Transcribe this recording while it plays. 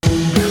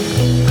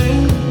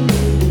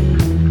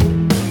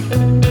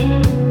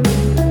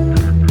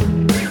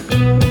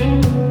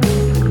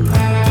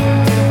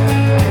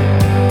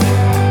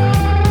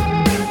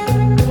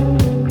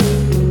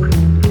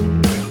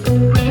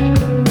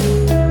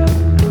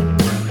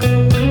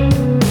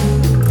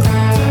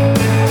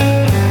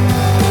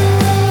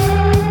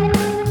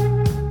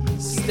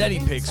Steady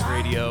Picks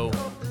Radio.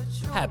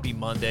 Happy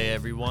Monday,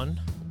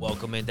 everyone.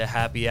 Welcome into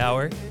Happy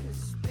Hour.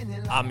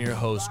 I'm your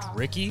host,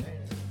 Ricky,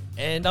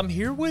 and I'm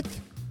here with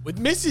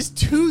Mrs.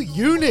 2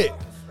 Unit.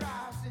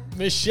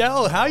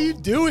 Michelle, how you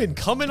doing?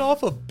 Coming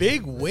off a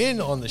big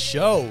win on the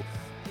show.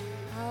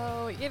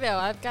 Oh,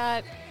 I've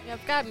got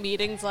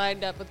meetings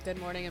lined up with Good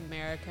Morning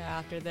America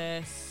after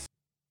this.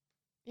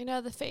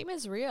 The fame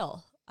is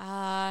real.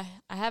 I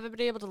haven't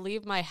been able to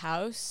leave my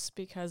house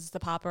because the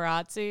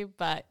paparazzi,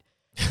 but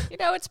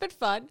it's been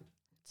fun.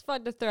 It's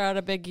fun to throw out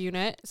a big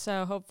unit.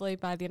 So hopefully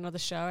by the end of the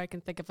show, I can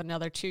think of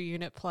another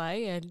 2-unit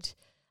play and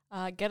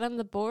get on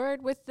the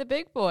board with the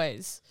big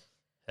boys.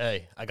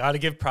 Hey, I got to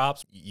give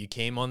props. You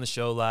came on the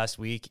show last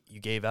week. You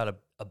gave out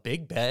a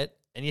big bet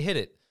and you hit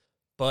it.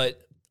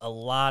 But a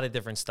lot of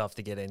different stuff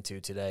to get into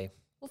today.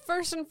 Well,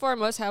 first and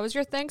foremost, how was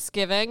your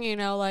Thanksgiving?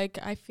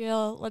 I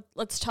feel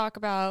let's talk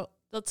a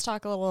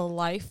little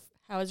life.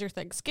 How was your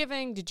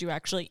Thanksgiving? Did you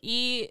actually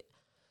eat?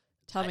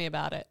 Tell me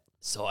about it.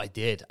 So I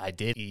did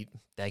eat.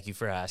 Thank you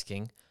for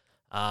asking.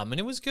 And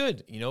it was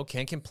good.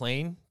 Can't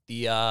complain.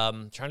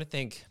 Trying to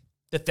think.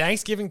 The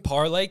Thanksgiving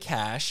parlay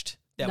cashed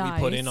that we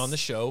put in on the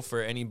show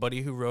for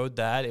anybody who rode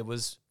that. It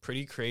was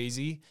pretty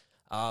crazy.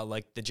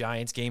 Like the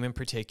Giants game in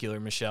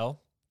particular,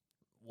 Michelle,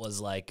 was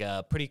like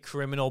a pretty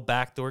criminal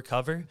backdoor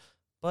cover.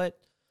 But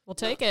we'll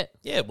take it.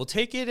 Yeah, we'll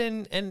take it.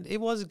 And it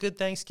was a good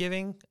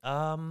Thanksgiving.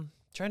 Trying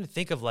to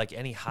think of like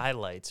any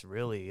highlights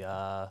really.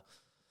 But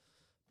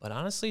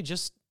honestly,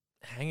 just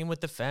hanging with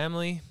the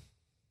family,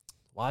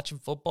 watching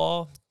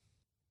football,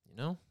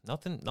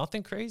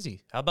 nothing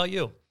crazy. How about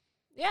you?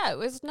 Yeah, it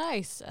was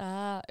nice.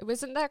 It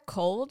wasn't that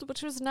cold,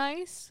 which was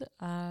nice.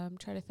 I'm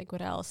trying to think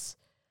what else.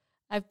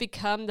 I've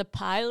become the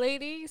pie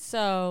lady,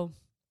 so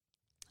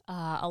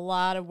a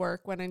lot of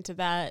work went into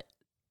that,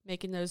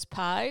 making those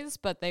pies,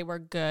 but they were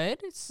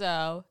good.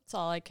 So it's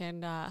all I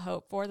can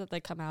hope for, that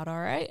they come out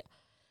all right.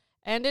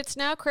 And it's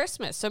now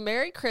Christmas. So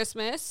Merry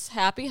Christmas,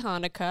 Happy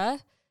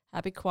Hanukkah,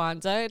 Happy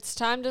Kwanzaa. It's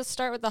time to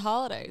start with the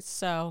holidays.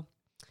 So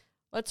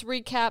let's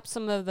recap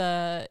some of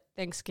the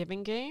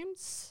Thanksgiving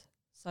games,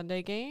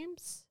 Sunday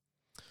games.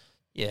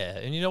 Yeah,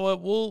 and you know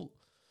what? We'll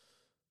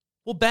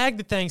bag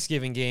the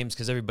Thanksgiving games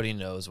because everybody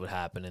knows what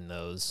happened in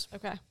those.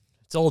 Okay.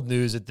 It's old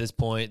news at this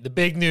point. The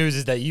big news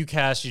is that you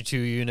cashed your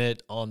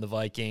 2-unit on the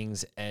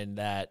Vikings and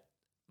that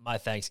my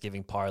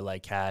Thanksgiving parlay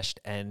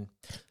cashed. And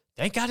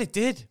thank God it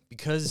did,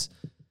 because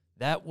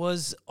that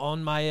was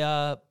on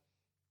my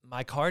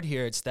my card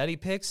here at Steady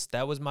Picks.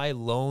 That was my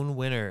lone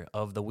winner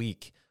of the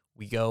week.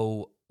 We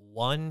go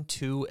 1,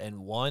 2,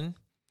 and 1.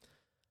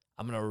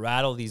 I'm going to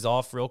rattle these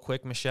off real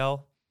quick,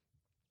 Michelle.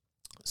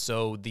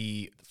 So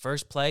the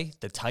first play,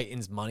 the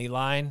Titans money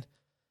line,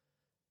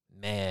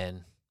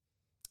 man,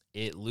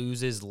 it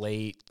loses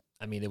late.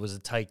 I mean, it was a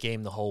tight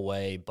game the whole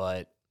way,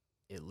 but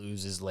it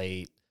loses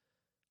late.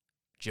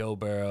 Joe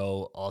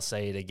Burrow, I'll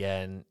say it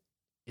again,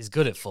 is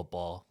good at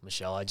football,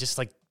 Michelle. It's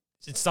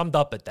summed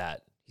up at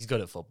that. He's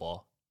good at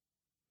football.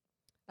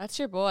 That's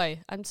your boy.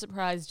 I'm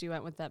surprised you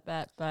went with that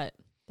bet, but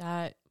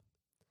it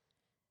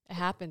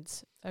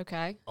happens.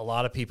 Okay. A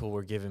lot of people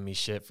were giving me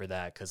shit for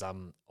that because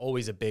I'm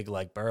always a big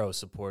Burrow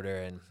supporter,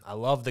 and I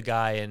love the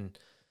guy. And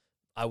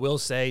I will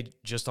say,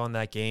 just on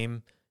that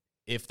game,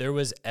 if there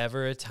was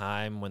ever a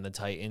time when the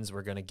Titans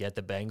were going to get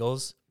the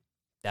Bengals,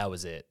 that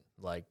was it.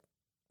 Like,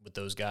 with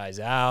those guys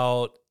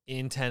out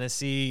in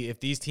Tennessee, if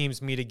these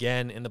teams meet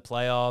again in the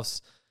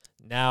playoffs,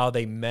 now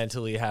they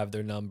mentally have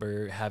their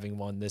number, having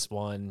won this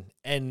one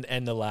and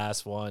the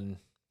last one.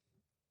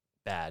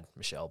 Bad,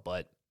 Michelle.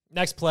 But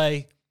next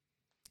play,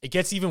 it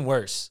gets even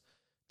worse.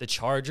 The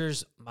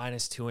Chargers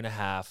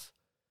 -2.5.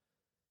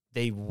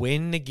 They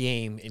win the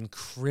game in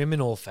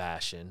criminal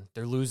fashion.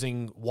 They're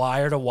losing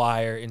wire to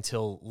wire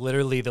until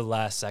literally the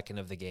last second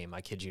of the game. I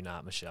kid you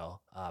not,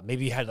 Michelle.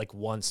 Maybe you had like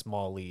one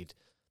small lead.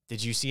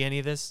 Did you see any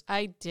of this?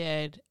 I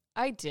did.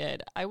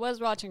 I was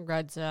watching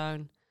Red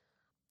Zone.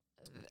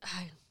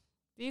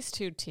 These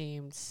two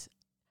teams,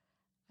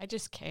 I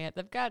just can't.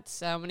 They've got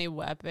so many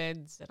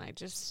weapons, and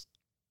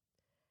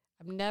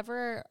I'm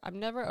never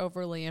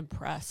overly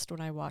impressed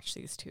when I watch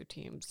these two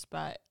teams,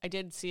 but I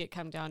did see it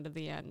come down to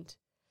the end.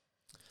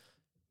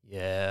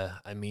 Yeah,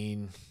 I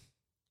mean,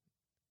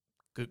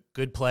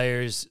 good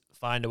players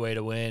find a way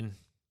to win.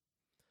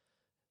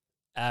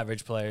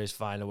 Average players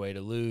find a way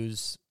to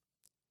lose.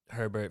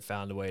 Herbert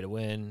found a way to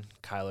win.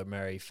 Kyler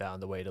Murray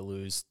found a way to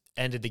lose.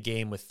 Ended the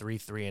game with 3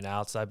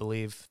 3-and-outs, I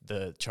believe.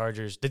 The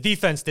Chargers, the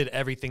defense did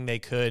everything they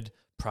could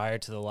prior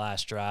to the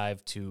last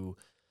drive to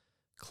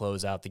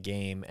close out the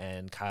game,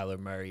 and Kyler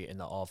Murray and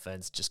the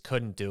offense just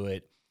couldn't do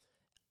it.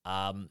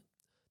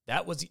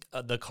 That was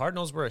the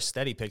Cardinals were a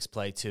Steady Picks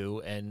play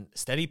too, and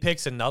Steady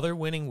Picks another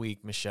winning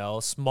week, Michelle.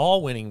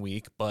 Small winning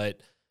week, but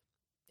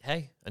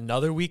hey,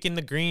 another week in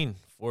the green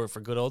for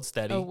good old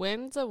Steady. A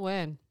win's a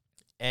win.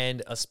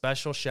 And a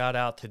special shout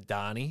out to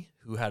Donnie,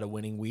 who had a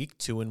winning week,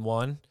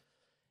 2-1.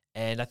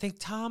 And I think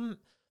Tom,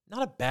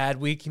 not a bad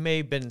week. He may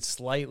have been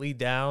slightly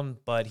down,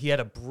 but he had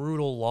a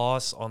brutal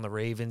loss on the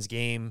Ravens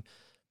game,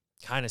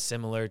 kind of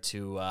similar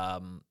to,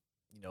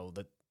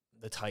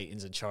 the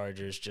Titans and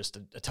Chargers. Just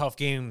a tough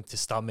game to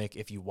stomach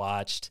if you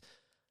watched.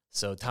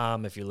 So,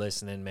 Tom, if you're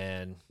listening,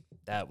 man,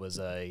 that was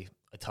a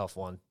tough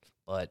one.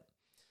 But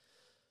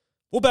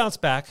we'll bounce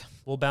back.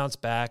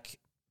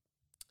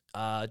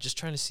 Just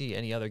trying to see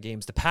any other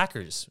games. The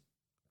Packers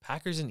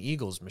and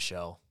Eagles,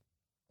 Michelle.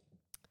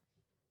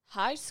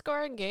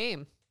 High-scoring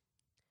game.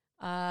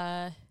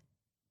 I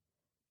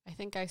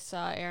think I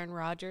saw Aaron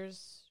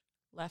Rodgers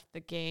left the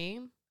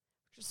game,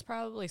 which is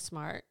probably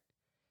smart.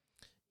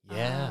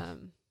 Yeah.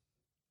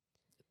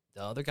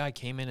 The other guy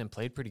came in and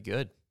played pretty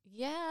good.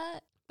 Yeah,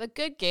 but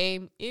good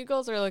game.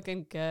 Eagles are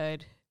looking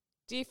good.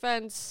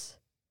 Defense,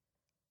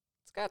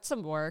 it's got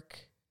some work.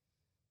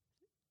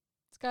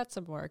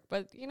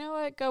 But you know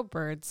what? Go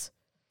Birds.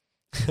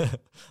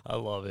 I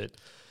love it.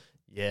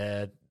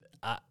 Yeah,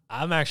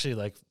 I'm actually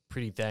like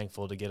pretty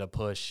thankful to get a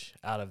push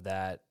out of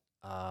that.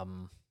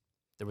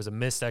 There was a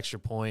missed extra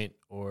point,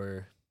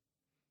 or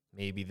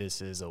maybe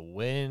this is a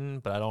win,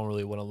 but I don't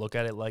really want to look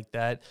at it like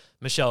that.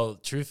 Michelle,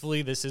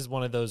 truthfully, this is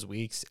one of those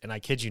weeks, and I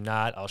kid you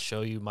not, I'll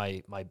show you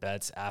my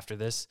bets after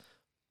this.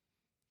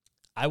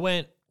 I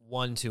went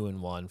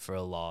 1-2-1 for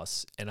a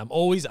loss, and I'm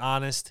always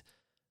honest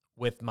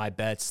with my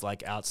bets,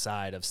 like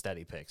outside of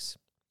steady picks.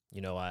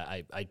 You know,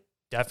 I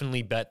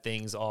definitely bet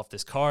things off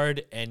this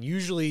card, and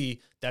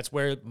usually that's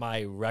where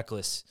my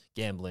reckless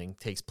gambling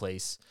takes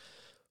place,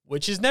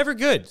 which is never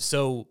good.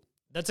 So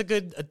that's a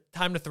good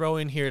time to throw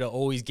in here to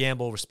always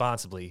gamble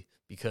responsibly,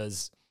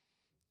 because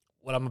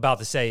what I'm about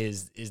to say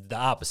is the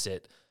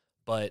opposite.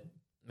 But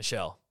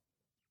Michelle,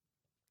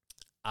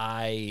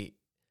 I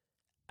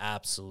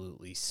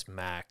absolutely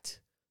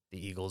smacked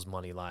the Eagles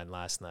money line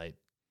last night.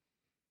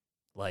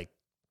 Like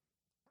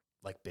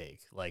big.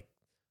 Like,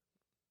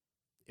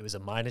 it was a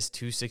minus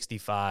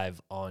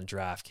 265 on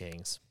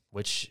DraftKings,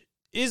 which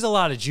is a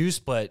lot of juice,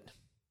 but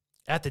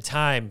at the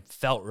time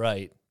felt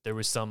right. There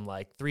was some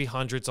like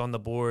 300s on the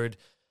board.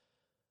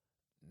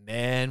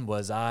 Man,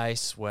 was I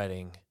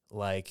sweating.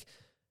 Like,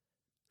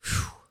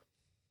 whew.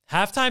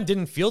 Halftime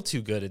didn't feel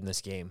too good in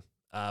this game.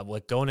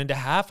 Like going into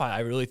half, I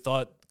really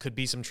thought could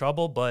be some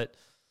trouble, but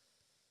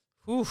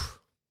whew.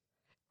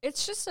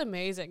 It's just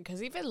amazing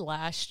because even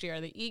last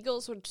year, the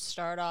Eagles would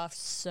start off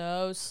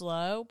so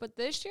slow. But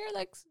this year,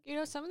 like, you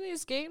know, some of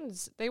these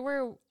games,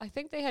 I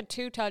think they had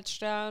 2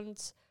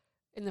 touchdowns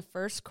in the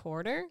first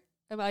quarter.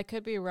 I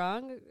could be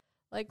wrong.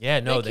 Like, yeah,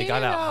 no, they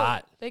got out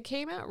hot. They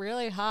came out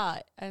really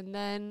hot. And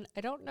then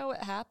I don't know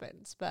what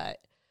happens. But,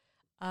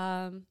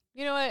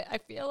 you know what? I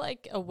feel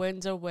like a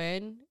win's a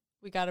win.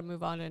 We got to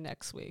move on to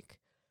next week.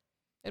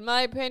 In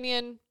my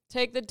opinion,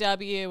 take the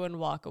W and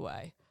walk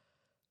away.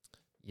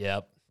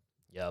 Yep.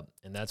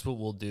 And that's what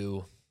we'll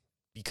do.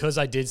 Because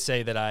I did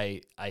say that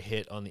I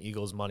hit on the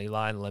Eagles money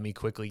line, let me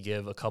quickly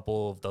give a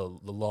couple of the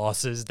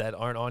losses that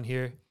aren't on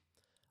here.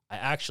 I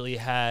actually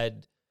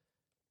had,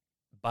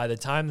 by the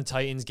time the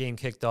Titans game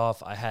kicked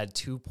off, I had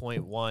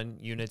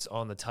 2.1 units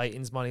on the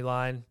Titans money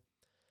line.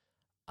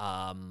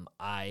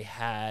 I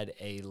had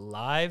a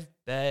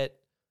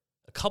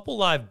couple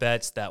live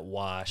bets that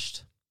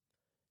washed,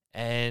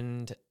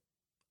 and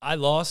I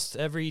lost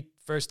every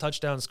first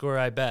touchdown score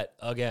I bet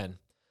again.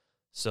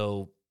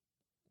 So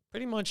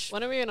pretty much.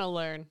 When are we going to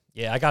learn?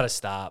 Yeah, I got to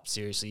stop,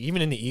 seriously.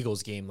 Even in the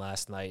Eagles game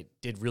last night,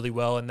 did really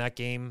well in that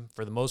game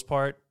for the most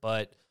part,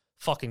 but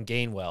fucking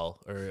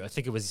Gainwell, or I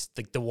think it was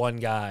like the one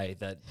guy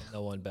that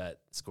no one bet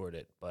scored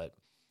it. But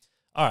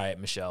all right,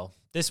 Michelle,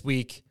 this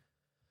week,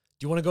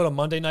 do you want to go to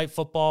Monday Night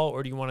Football,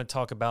 or do you want to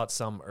talk about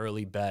some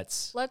early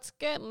bets? Let's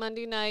get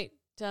Monday night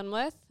done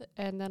with,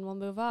 and then we'll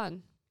move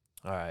on.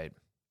 All right.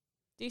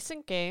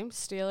 Decent game,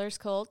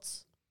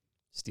 Steelers-Colts.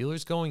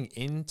 Steelers going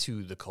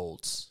into the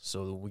Colts.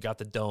 So we got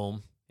the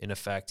dome in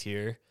effect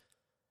here.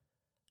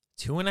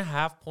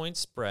 2.5 point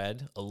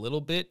spread, a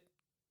little bit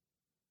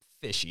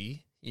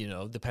fishy, you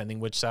know, depending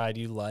which side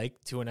you like.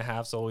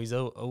 2.5 is always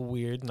a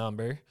weird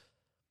number.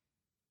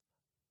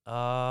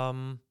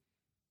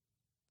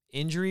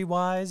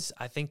 Injury-wise,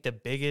 I think the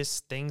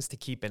biggest things to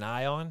keep an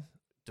eye on,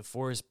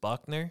 DeForest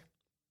Buckner,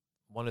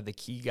 one of the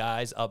key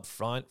guys up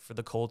front for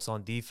the Colts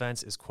on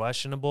defense, is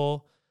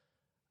questionable.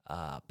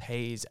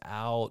 Pays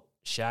out.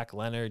 Shaq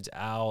Leonard's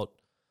out.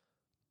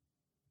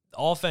 The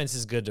offense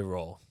is good to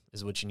roll,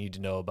 is what you need to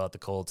know about the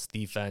Colts.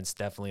 Defense,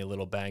 definitely a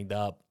little banged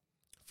up.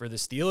 For the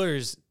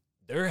Steelers,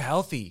 they're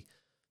healthy.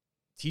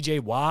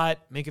 TJ Watt,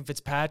 Minka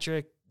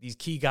Fitzpatrick, these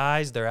key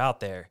guys, they're out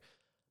there.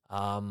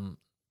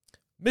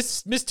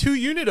 Miss 2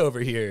 unit over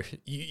here.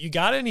 You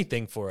got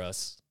anything for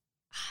us?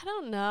 I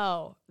don't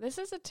know. This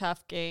is a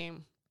tough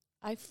game.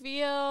 I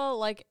feel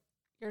like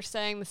you're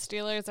saying the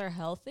Steelers are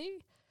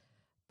healthy.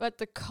 But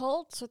the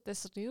Colts with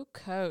this new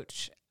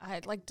coach,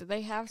 do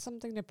they have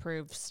something to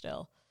prove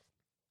still?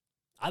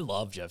 I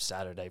love Jeff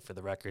Saturday, for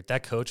the record.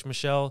 That coach,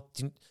 Michelle,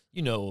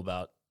 you know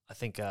about, I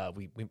think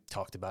we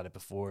talked about it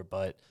before,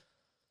 but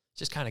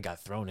just kind of got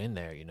thrown in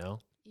there, you know?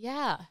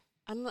 Yeah.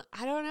 I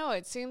don't know.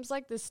 It seems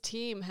like this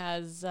team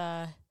has,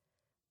 they're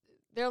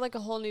like a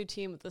whole new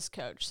team with this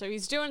coach. So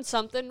he's doing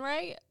something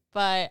right,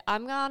 but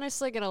I'm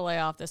honestly going to lay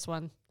off this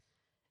one.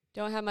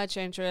 Don't have much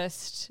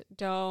interest.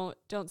 Don't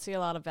see a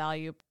lot of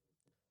value.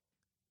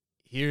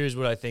 Here's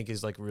what I think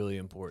is like really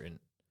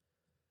important,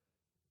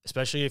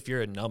 especially if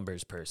you're a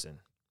numbers person.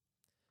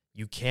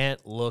 You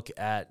can't look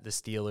at the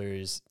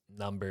Steelers'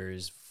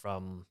 numbers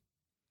from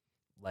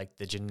like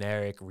the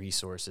generic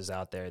resources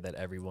out there that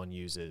everyone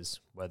uses,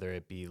 whether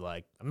it be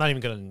like, I'm not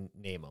even going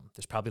to name them.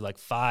 There's probably like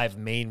 5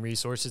 main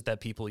resources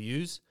that people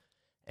use,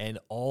 and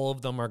all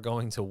of them are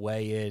going to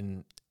weigh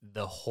in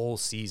the whole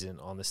season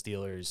on the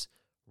Steelers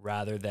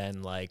rather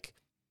than like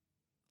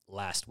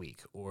last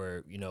week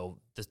or, you know,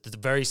 the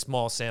very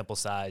small sample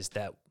size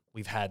that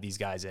we've had these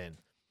guys in.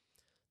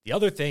 The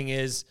other thing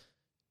is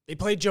they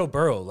played Joe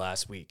Burrow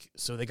last week,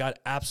 so they got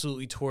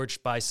absolutely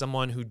torched by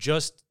someone who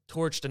just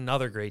torched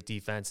another great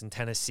defense in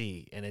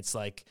Tennessee. And it's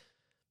like,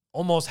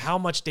 almost how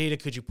much data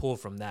could you pull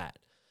from that?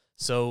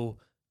 So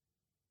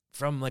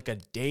from like a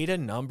data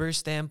number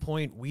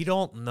standpoint, we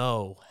don't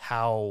know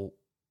how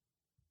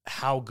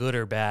good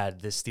or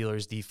bad this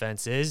Steelers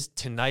defense is.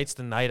 Tonight's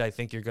the night I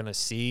think you're going to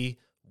see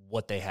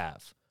what they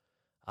have.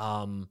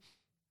 I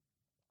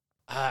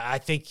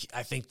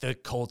think the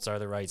Colts are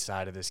the right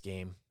side of this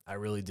game. I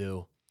really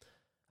do.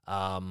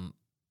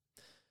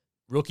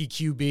 Rookie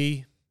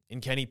QB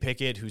in Kenny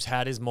Pickett, who's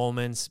had his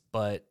moments,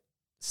 but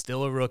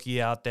still a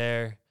rookie out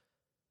there.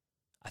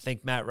 I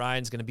think Matt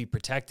Ryan's going to be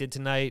protected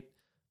tonight,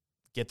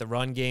 get the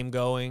run game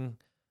going.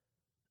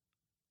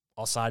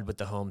 I'll side with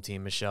the home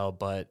team, Michelle,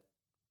 but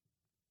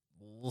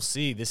we'll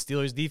see. This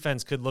Steelers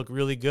defense could look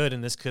really good,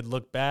 and this could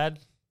look bad.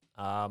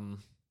 But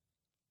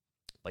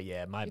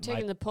yeah, You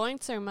taking the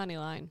points or money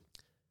line?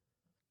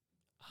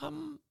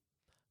 I'm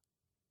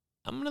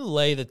going to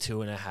lay the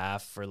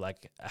 2.5 for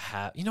like a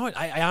half. You know what?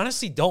 I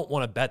honestly don't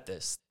want to bet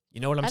this. You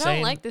know what I'm saying? I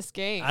don't like this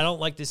game. I don't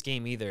like this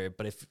game either.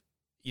 But if,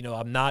 you know,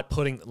 I'm not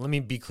putting, let me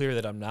be clear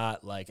that I'm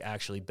not like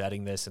actually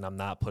betting this and I'm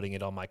not putting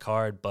it on my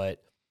card.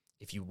 But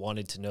if you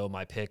wanted to know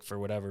my pick for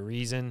whatever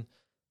reason,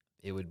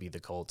 it would be the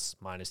Colts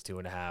minus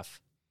 2.5.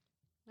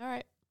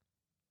 All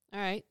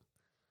right.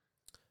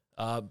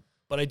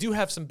 But I do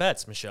have some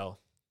bets, Michelle.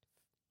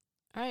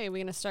 All right. Are we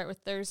going to start with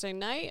Thursday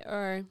night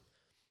or?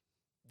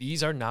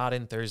 These are not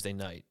in Thursday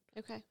night.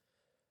 Okay.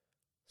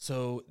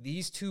 So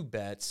these 2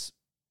 bets,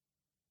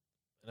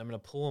 and I'm going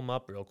to pull them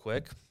up real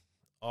quick,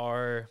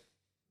 are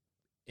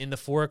in the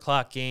 4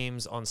 o'clock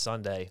games on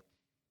Sunday.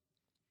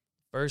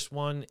 First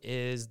one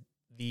is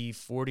the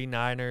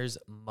 49ers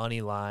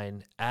money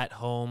line at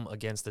home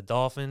against the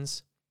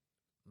Dolphins.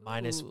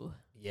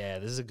 Yeah,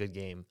 this is a good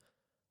game.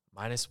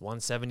 Minus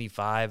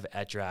 175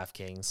 at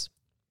DraftKings.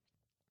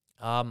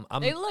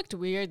 They looked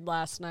weird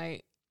last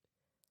night.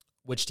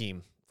 Which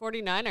team?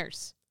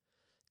 49ers.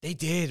 They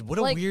did. What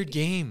a weird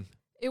game.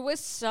 It was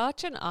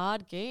such an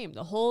odd game.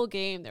 The whole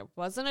game, there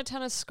wasn't a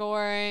ton of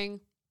scoring.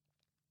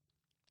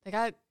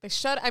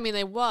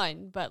 They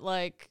won, but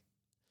like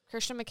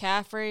Christian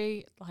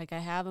McCaffrey, like I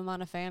have him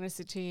on a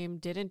fantasy team,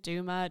 didn't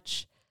do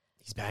much.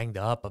 He's banged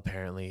up,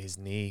 apparently, his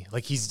knee.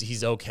 Like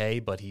he's okay,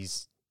 but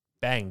he's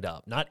banged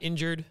up. Not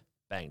injured,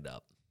 banged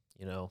up,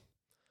 you know.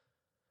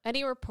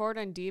 Any report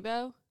on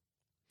Debo?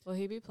 Will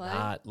he be playing?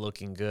 Not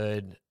looking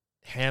good.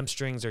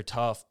 Hamstrings are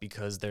tough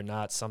because they're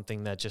not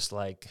something that just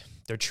like,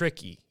 they're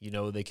tricky. You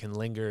know, they can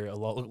linger a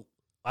lot.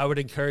 I would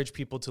encourage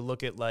people to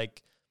look at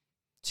like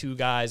 2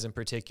 guys in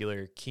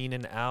particular,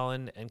 Keenan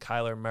Allen and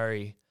Kyler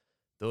Murray.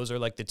 Those are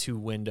like the 2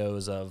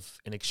 windows of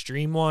an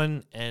extreme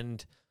one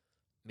and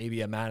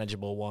maybe a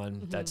manageable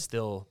one that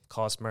still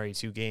cost Murray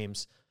 2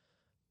 games.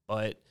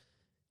 But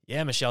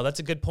yeah, Michelle, that's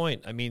a good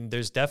point. I mean,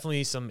 there's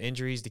definitely some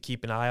injuries to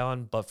keep an eye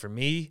on, but for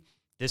me,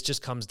 this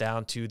just comes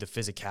down to the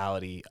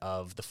physicality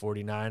of the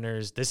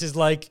 49ers. This is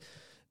like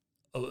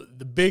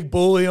the big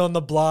bully on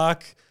the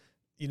block,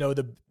 you know,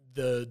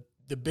 the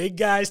big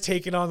guys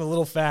taking on the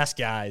little fast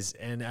guys.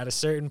 And at a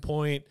certain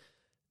point,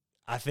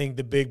 I think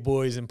the big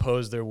boys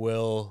impose their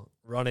will,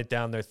 run it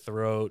down their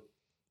throat.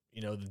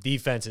 You know, the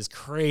defense is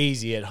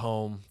crazy at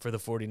home for the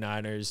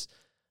 49ers.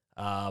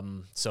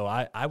 So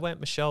I went,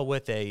 Michelle,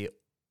 with to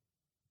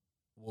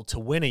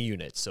win a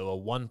unit. So a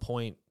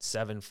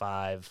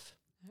 1.75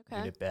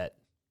 unit bet.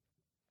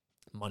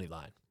 Money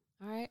line.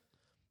 All right.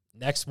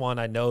 Next one,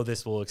 I know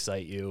this will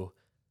excite you.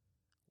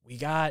 We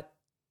got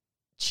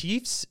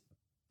Chiefs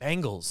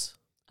Bengals.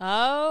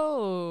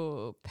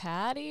 Oh,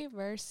 Patty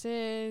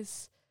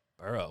versus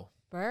Burrow.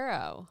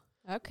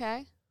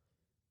 Okay.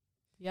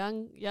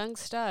 Young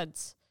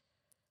studs.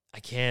 I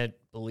can't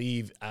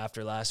believe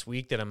after last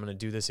week that I'm going to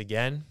do this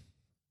again,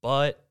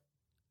 but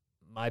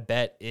my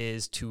bet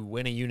is to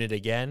win a unit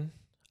again.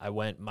 I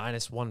went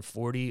minus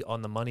 140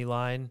 on the money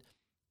line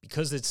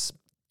because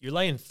you're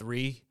laying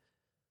 3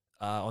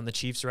 on the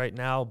Chiefs right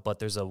now, but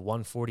there's a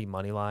 140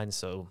 money line.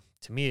 So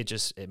to me,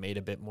 it made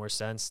a bit more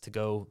sense to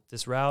go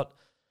this route.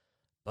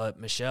 But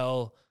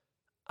Michelle,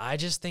 I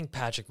just think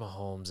Patrick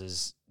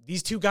Mahomes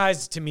these 2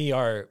 guys to me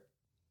are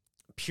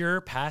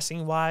pure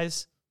passing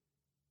wise,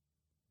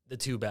 the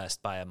 2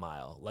 best by a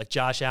mile. Like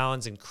Josh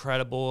Allen's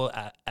incredible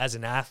as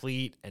an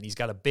athlete and he's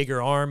got a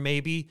bigger arm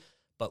maybe,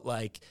 but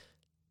like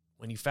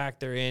when you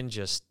factor in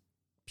just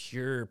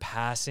pure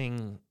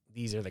passing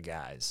these are the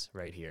guys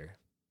right here.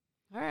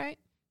 All right.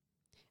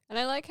 And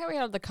I like how we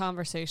have the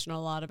conversation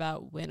a lot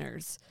about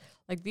winners.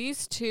 Like,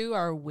 these two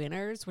are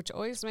winners, which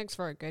always makes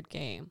for a good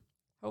game.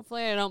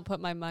 Hopefully I don't put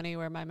my money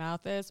where my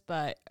mouth is,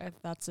 but if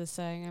that's the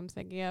saying I'm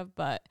thinking of.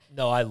 But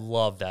no, I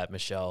love that,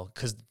 Michelle,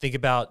 because think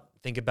about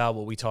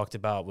what we talked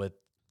about with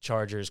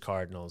Chargers,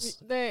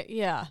 Cardinals.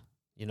 Yeah.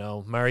 You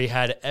know, Murray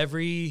had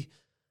every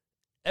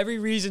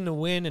reason to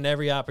win and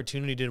every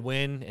opportunity to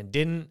win and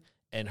didn't,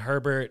 and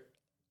Herbert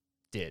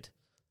did.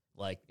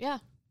 Like, yeah,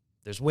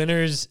 there's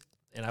winners,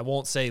 and I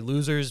won't say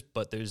losers,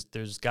 but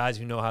there's guys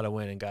who know how to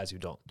win and guys who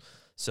don't.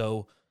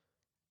 So,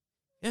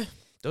 yeah,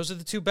 those are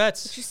the two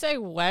bets. Did you say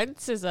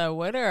Wentz is a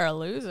winner or a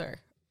loser?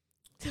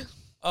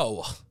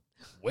 Oh,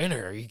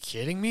 winner? Are you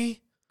kidding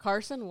me?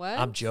 Carson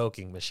Wentz? I'm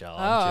joking, Michelle.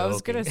 I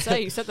was going to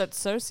say, you said that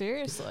so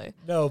seriously.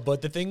 No,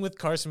 but the thing with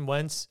Carson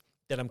Wentz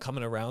that I'm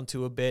coming around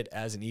to a bit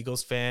as an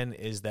Eagles fan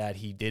is that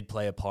he did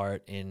play a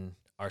part in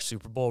our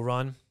Super Bowl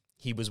run.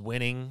 He was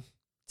winning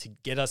to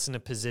get us in a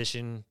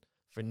position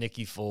for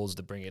Nicky Foles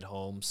to bring it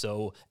home.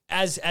 So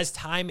as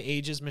time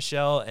ages,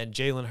 Michelle, and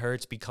Jalen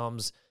Hurts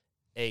becomes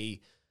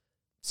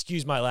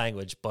excuse my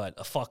language, but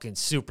a fucking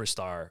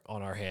superstar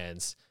on our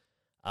hands,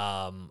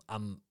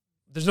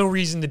 there's no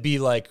reason to be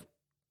like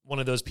one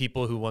of those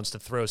people who wants to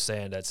throw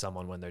sand at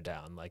someone when they're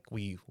down. Like,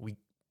 we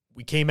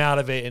came out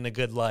of it in a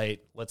good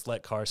light. Let's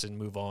let Carson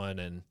move on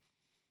and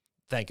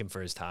thank him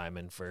for his time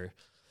and for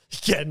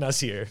getting us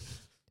here.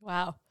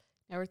 Wow.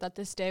 Never thought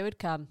this day would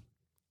come.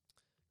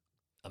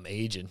 I'm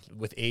aging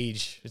with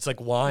age. It's like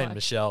wine,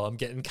 Michelle. I'm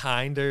getting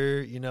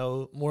kinder,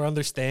 more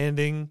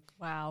understanding.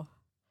 Wow.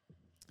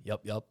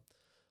 Yep.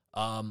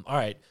 All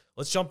right.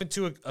 Let's jump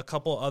into a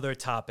couple other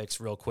topics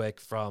real quick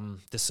from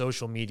the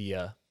social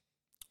media.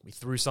 We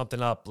threw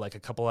something up like a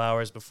couple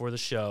hours before the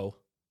show.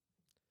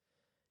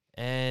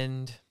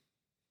 And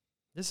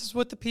this is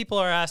what the people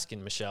are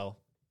asking, Michelle.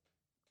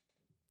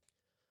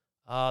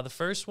 The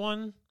first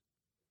one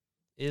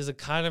is a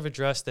kind of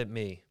addressed at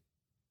me.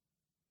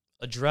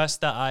 Address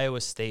the Iowa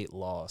State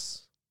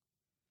loss.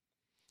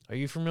 Are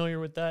you familiar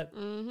with that?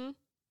 Mm-hmm.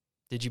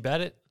 Did you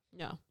bet it?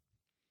 No.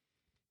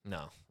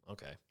 No.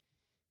 Okay.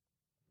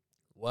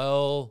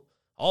 Well,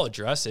 I'll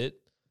address it.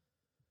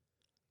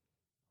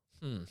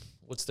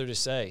 What's there to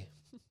say?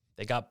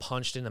 They got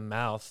punched in the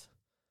mouth.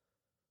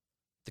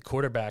 The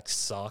quarterback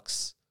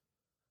sucks.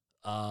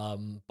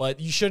 But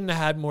you shouldn't have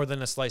had more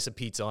than a slice of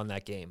pizza on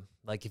that game.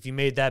 Like, if you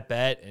made that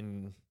bet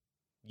and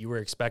you were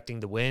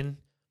expecting to win,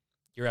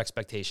 your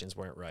expectations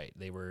weren't right.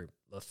 They were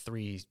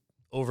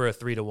over a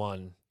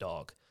 3-1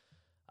 dog.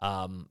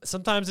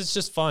 Sometimes it's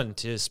just fun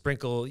to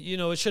sprinkle,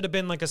 it should have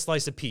been like a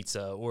slice of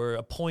pizza or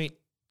a point,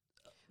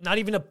 not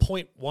even a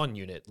 0.1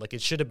 unit. Like,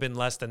 it should have been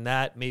less than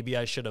that. Maybe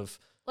I should have.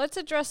 Let's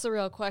address the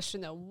real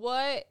question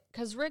though.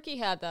 Because Ricky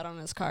had that on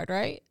his card,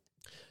 right?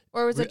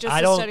 Or was it just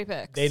a steady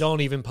picks? They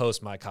don't even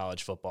post my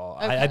college football.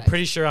 Okay. I'm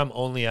pretty sure I'm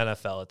only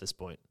NFL at this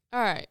point. All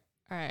right.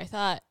 I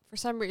thought for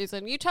some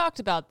reason you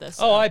talked about this.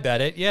 Oh, I bet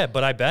it. Yeah,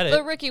 but I bet it.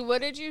 But Ricky,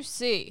 what did you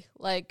see?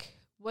 Like,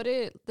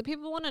 the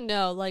people want to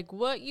know, like,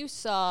 what you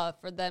saw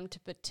for them to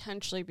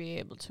potentially be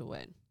able to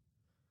win.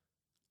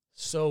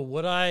 So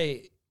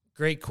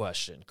great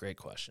question.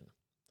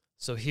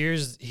 So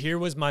here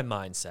was my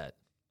mindset.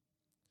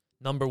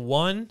 Number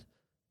one,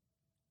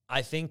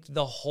 I think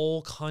the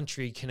whole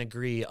country can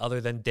agree, other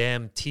than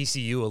damn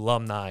TCU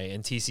alumni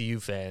and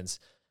TCU fans,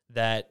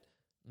 that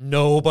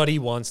nobody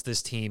wants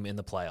this team in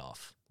the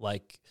playoff.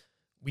 Like,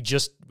 we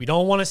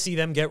don't want to see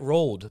them get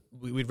rolled.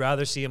 We'd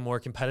rather see a more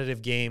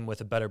competitive game with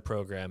a better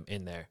program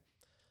in there.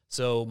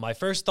 So my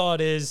first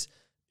thought is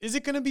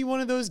it going to be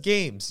one of those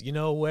games,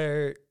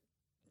 where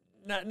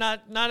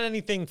not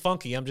anything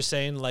funky. I'm just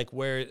saying, like,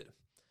 where,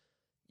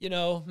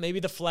 maybe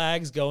the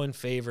flags go in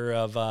favor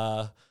of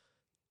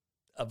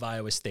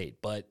Iowa State,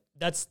 but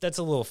that's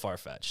a little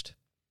far-fetched.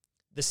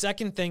 The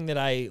second thing that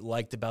I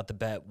liked about the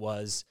bet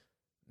was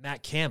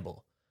Matt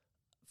Campbell.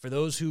 For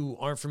those who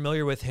aren't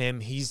familiar with him,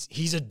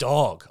 he's a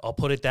dog. I'll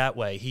put it that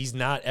way. He's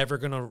not ever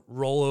going to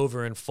roll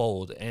over and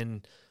fold.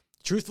 And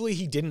truthfully,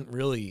 he didn't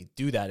really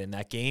do that in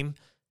that game.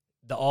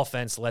 The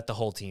offense let the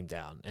whole team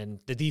down, and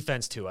the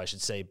defense too, I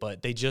should say.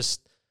 But they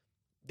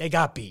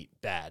got beat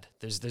bad.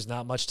 There's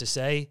not much to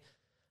say.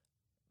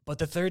 But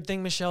the third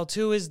thing, Michelle,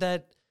 too, is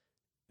that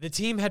the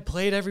team had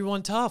played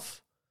everyone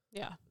tough.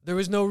 Yeah. There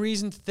was no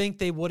reason to think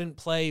they wouldn't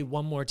play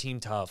one more team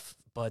tough,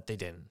 but they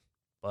didn't.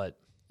 But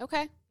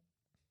okay.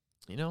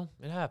 It happens.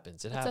 It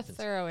happens. happens. That's a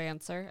thorough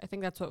answer. I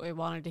think that's what we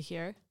wanted to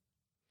hear.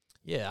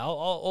 Yeah, I'll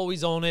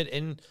always own it.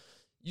 And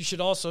you should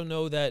also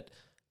know that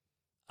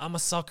I'm a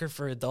sucker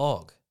for a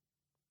dog.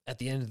 At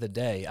the end of the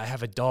day, I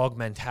have a dog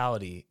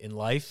mentality in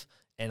life,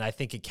 and I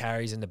think it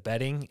carries into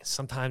betting.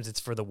 Sometimes it's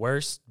for the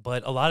worse,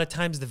 but a lot of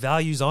times the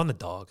value's on the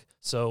dog.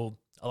 So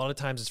a lot of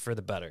times it's for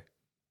the better.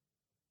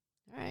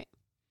 All right.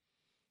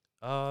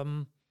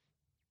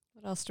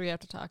 What else do we have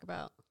to talk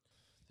about?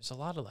 There's a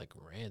lot of like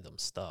random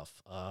stuff.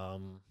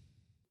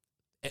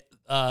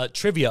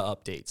 Trivia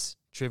updates.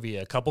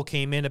 A couple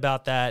came in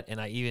about that, and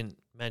I even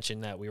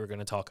mentioned that we were going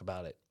to talk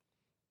about it.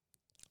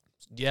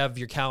 Do you have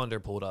your calendar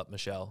pulled up,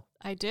 Michelle?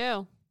 I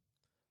do.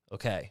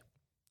 Okay.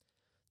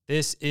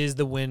 This is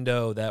the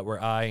window that we're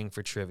eyeing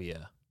for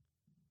trivia.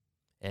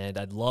 And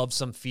I'd love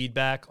some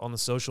feedback on the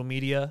social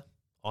media,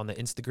 on the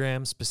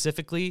Instagram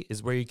specifically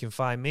is where you can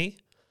find me.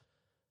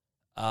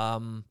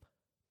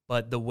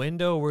 But the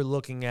window we're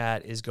looking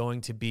at is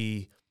going to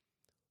be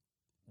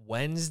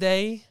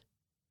Wednesday,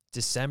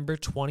 December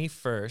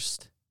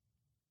 21st,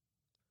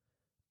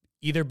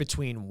 either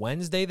between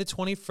Wednesday the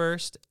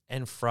 21st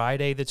and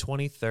Friday the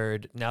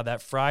 23rd. Now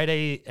that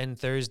Friday and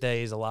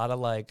Thursday is a lot of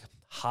like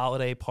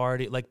holiday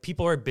party, like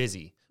people are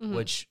busy,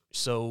 which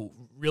so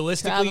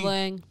realistically,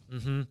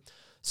 Traveling.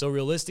 So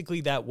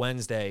realistically, that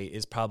Wednesday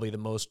is probably the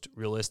most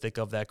realistic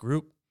of that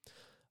group.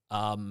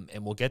 And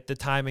we'll get the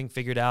timing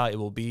figured out. It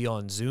will be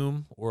on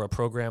Zoom or a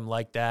program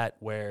like that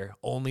where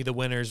only the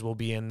winners will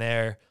be in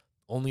there.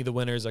 Only the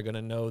winners are going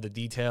to know the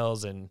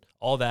details and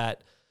all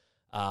that.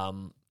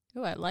 Oh,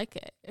 I like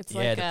it. It's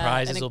yeah, like the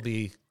prizes will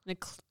be an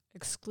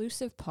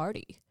exclusive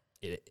party.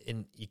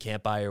 And you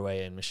can't buy your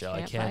way in, Michelle.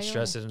 I can't buy your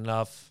stress it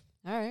enough.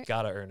 All right.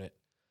 Gotta earn it.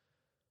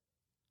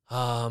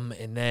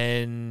 And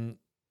then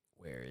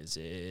where is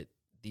it?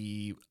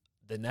 The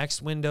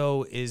next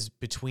window is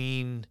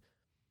between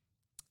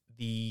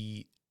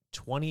the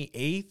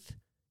 28th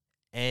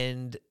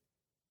and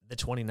the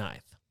 29th,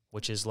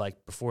 which is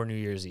like before New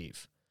Year's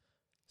Eve.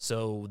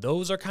 So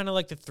those are kind of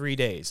like the 3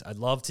 days. I'd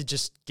love to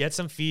just get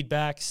some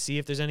feedback, see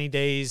if there's any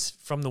days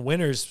from the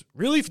winners.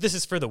 Really, if this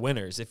is for the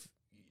winners, if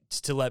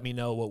to let me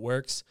know what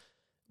works.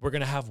 We're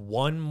going to have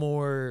one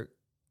more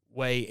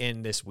way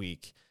in this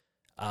week.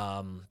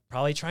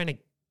 Probably trying to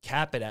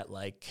cap it at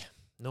like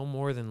no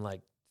more than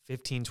like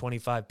 15,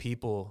 25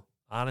 people.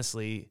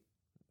 Honestly,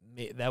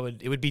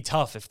 it would be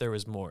tough if there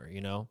was more,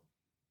 you know?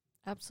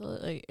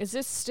 Absolutely. Is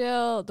this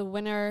still the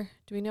winner?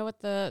 Do we know what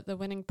the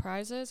winning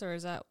prize is, or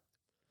is that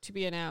to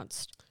be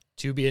announced?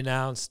 To be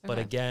announced, but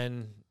Okay.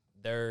 again,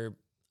 they're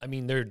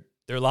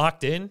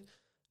locked in,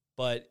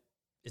 but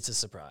it's a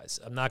surprise.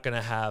 I'm not going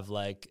to have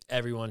like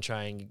everyone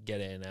trying to get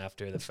in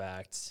after the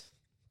fact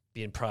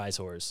being prize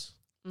whores.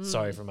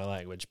 Sorry for my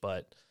language,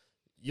 but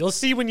you'll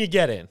see when you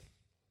get in.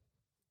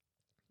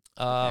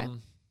 Okay.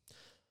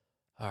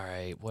 All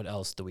right, what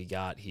else do we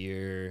got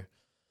here?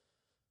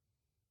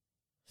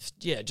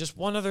 Yeah, just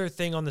one other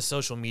thing on the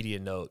social media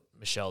note,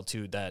 Michelle,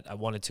 too, that I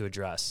wanted to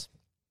address,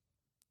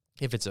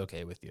 if it's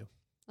okay with you.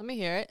 Let me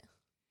hear it.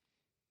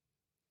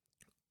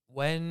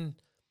 When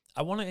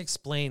I want to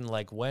explain,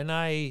 like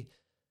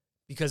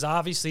because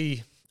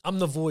obviously I'm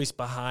the voice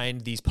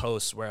behind these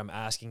posts where I'm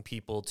asking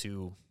people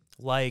to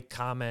like,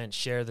 comment,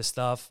 share the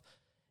stuff.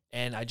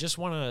 And I just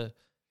want to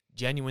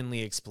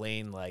genuinely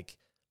explain, like,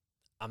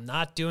 I'm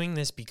not doing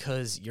this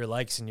because your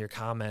likes and your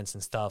comments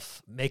and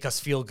stuff make us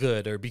feel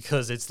good or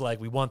because it's like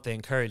we want the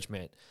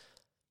encouragement.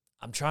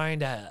 I'm trying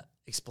to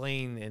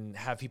explain and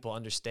have people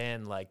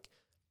understand, like,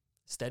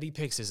 Steady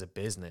Picks is a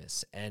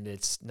business, and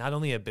it's not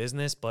only a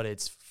business, but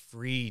it's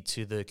free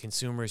to the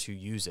consumers who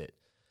use it.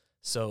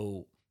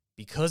 So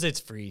because it's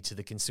free to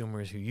the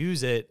consumers who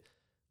use it,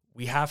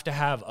 we have to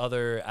have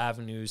other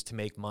avenues to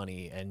make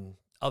money and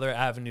other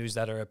avenues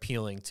that are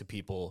appealing to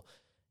people.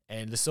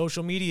 And the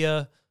social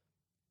media,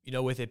 you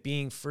know, with it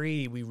being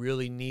free, we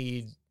really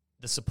need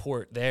the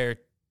support there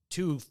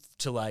to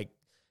like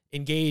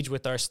engage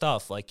with our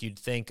stuff. Like you'd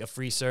think a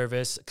free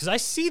service, because I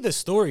see the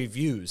story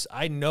views.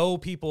 I know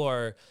people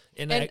are,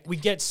 and we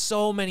get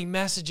so many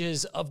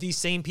messages of these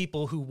same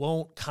people who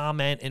won't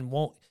comment and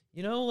won't,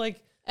 you know,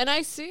 like. And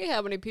I see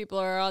how many people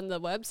are on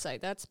the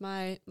website. That's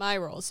my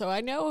role. So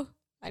I know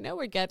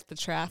we get the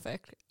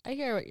traffic. I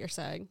hear what you're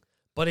saying.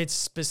 But it's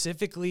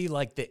specifically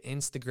like the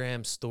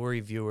Instagram story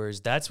viewers.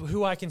 That's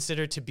who I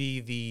consider to be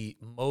the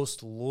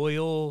most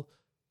loyal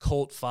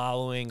cult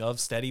following of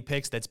Steady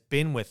Picks that's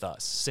been with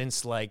us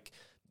since like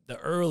the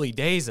early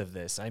days of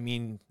this. I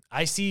mean,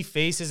 I see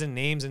faces and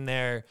names in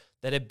there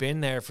that have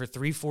been there for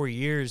 3-4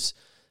 years,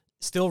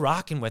 still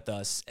rocking with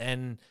us.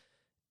 And,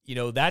 you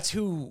know, that's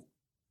who,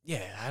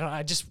 yeah,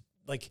 I just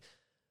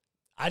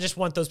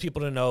want those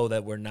people to know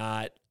that we're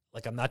not,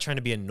 like, I'm not trying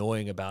to be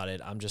annoying about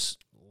it. I'm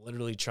just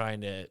literally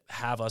trying to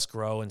have us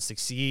grow and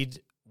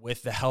succeed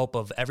with the help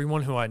of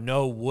everyone who I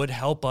know would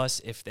help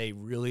us if they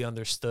really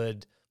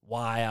understood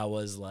why I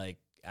was like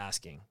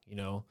asking, you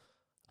know.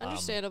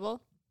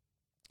 Understandable.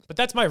 But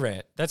that's my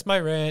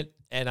rant.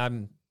 And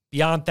I'm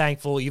beyond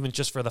thankful even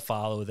just for the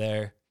follow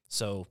there.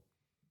 So,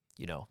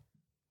 you know,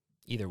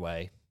 either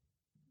way,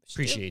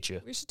 appreciate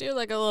you. We should do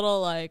like a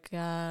little like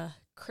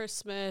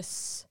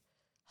Christmas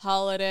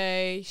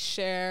holiday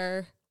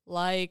share,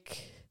 like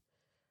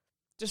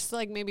just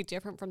like maybe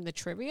different from the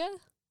trivia,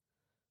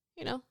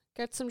 you know,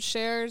 get some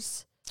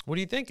shares. What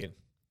are you thinking?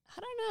 I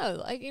don't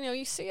know. Like, you know,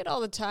 you see it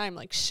all the time.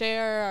 Like,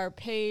 share our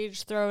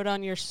page, throw it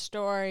on your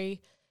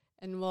story,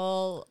 and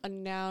we'll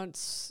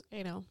announce,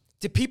 you know.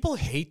 Do people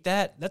hate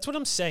that? That's what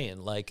I'm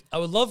saying. Like, I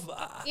would love...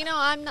 you know,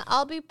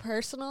 I'll be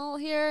personal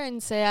here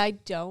and say I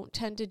don't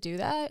tend to do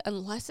that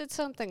unless it's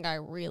something I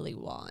really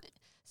want.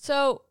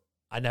 So...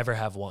 I never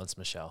have once,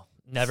 Michelle.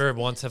 Never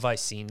once have I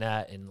seen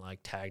that and like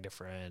tagged a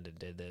friend and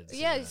did this.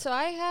 Yeah, so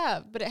I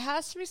have, but it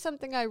has to be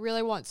something I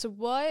really want. So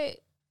what,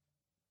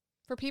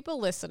 for people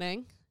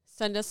listening,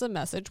 send us a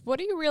message. What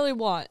do you really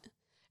want?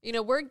 You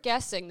know, we're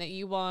guessing that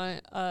you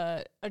want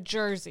a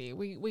jersey.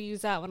 We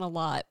use that one a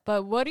lot.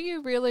 But what do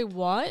you really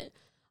want?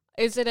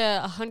 Is it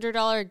a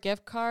 $100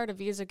 gift card, a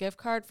Visa gift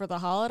card for the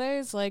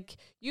holidays? Like,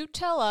 you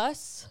tell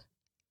us,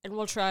 and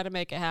we'll try to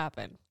make it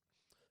happen.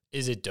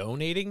 Is it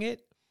donating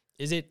it?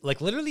 Is it like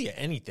literally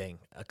anything?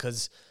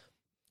 Because,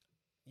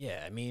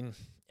 yeah, I mean,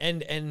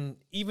 and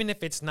even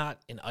if it's not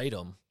an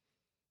item,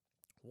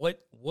 what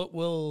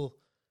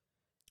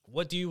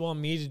do you want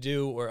me to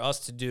do or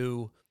us to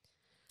do?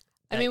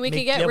 I mean, we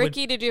could get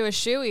Ricky to do a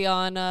shoey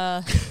on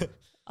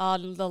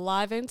on the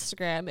live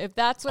Instagram if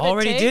that's what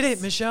already it takes. Did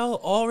it, Michelle.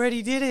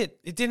 Already did it.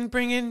 It didn't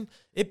bring in.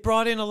 It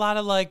brought in a lot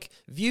of like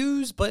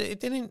views, but it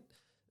didn't.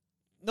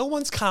 No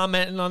one's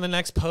commenting on the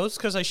next post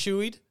because I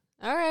shoeyed.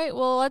 All right.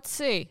 Well, let's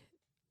see.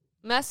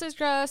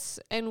 Message us,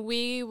 and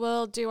we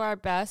will do our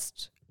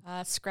best.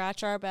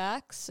 Scratch our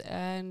backs,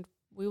 and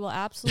we will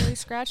absolutely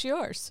scratch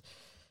yours.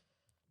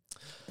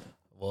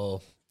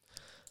 Well,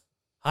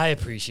 I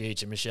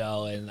appreciate you,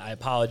 Michelle, and I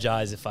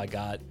apologize if I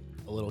got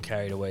a little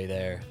carried away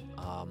there.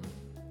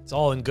 It's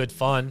all in good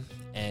fun,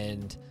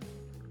 and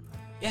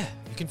yeah,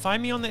 you can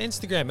find me on the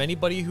Instagram.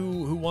 Anybody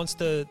who wants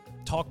to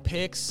talk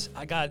pics,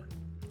 I got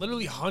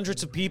literally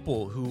hundreds of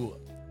people who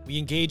we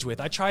engage with.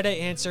 I try to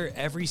answer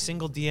every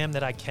single DM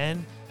that I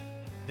can.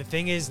 The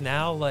thing is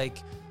now, like,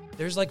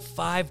 there's like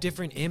 5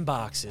 different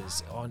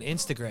inboxes on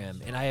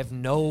Instagram, and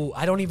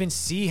I don't even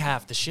see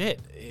half the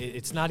shit.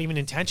 It's not even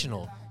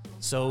intentional.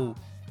 So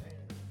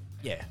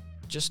yeah,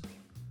 just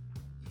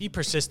be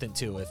persistent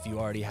too if you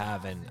already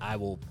have, and I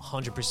will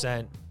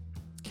 100%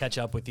 catch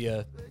up with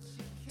you,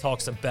 talk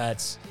some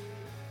bets.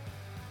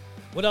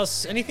 What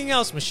else? Anything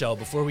else, Michelle,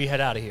 before we head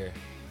out of here?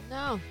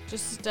 No,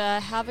 just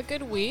have a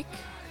good week.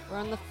 We're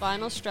on the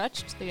final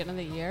stretch to the end of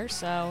the year,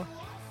 so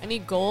any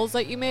goals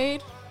that you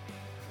made,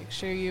 make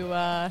sure you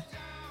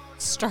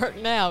start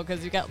now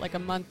because you got like a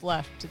month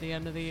left to the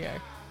end of the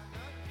year.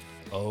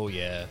 Oh,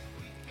 yeah.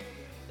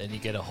 Then you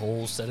get a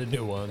whole set of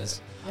new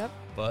ones. Yep.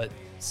 But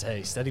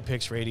say, Steady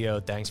Picks Radio,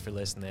 thanks for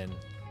listening.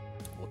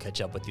 We'll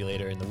catch up with you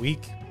later in the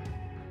week.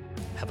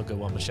 Have a good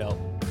one, Michelle.